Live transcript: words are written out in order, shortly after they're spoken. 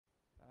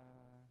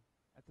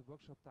at the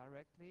workshop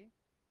directly.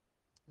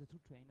 The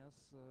two trainers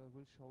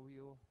will show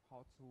you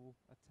how to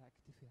attack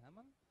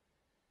Diffie-Hellman.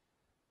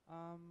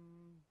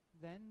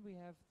 Then we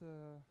have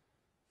the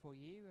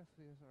foyer, as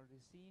we have already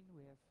seen.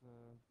 We have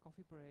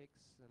coffee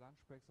breaks, lunch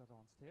breaks are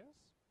downstairs.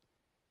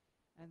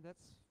 And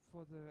that's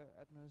for the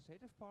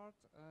administrative part.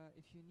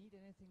 If you need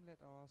anything, let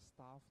our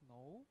staff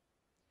know.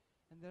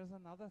 And there's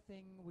another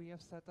thing we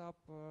have set up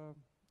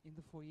in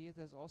the foyer.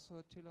 There's also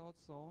a chill-out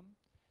zone.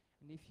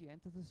 And if you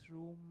enter this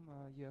room,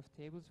 you have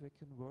tables where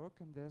you can work.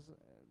 And there's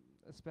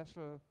a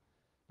special,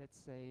 let's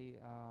say,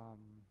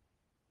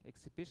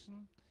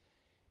 exhibition.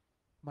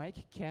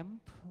 Mike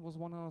Kemp was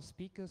one of our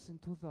speakers in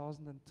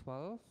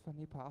 2012, and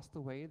he passed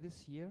away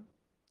this year.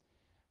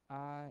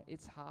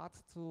 It's hard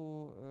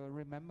to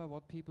remember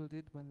what people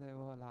did when they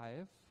were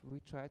alive. We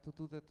try to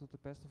do that to the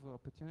best of our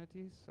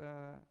opportunities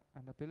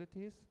and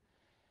abilities.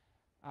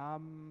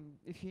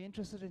 If you're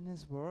interested in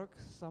his work,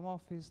 some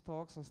of his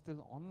talks are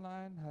still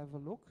online. Have a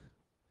look,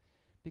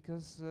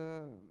 because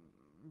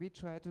we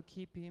try to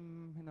keep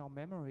him in our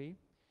memory.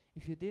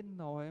 If you didn't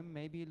know him,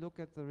 maybe look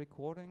at the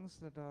recordings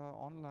that are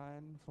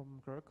online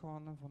from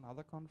GERCON and from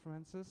other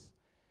conferences.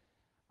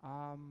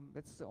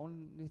 That's the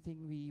only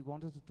thing we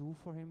wanted to do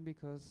for him,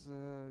 because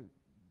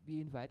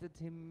we invited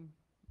him,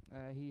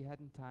 he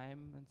hadn't time,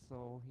 and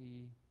so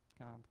he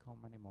can't come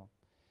anymore.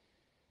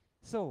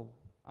 So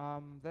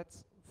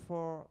that's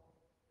for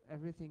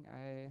everything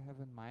I have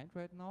in mind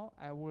right now.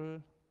 I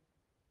will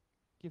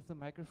give the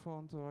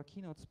microphone to our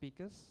keynote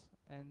speakers,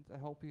 and I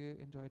hope you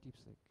enjoy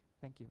DeepSec.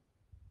 Thank you.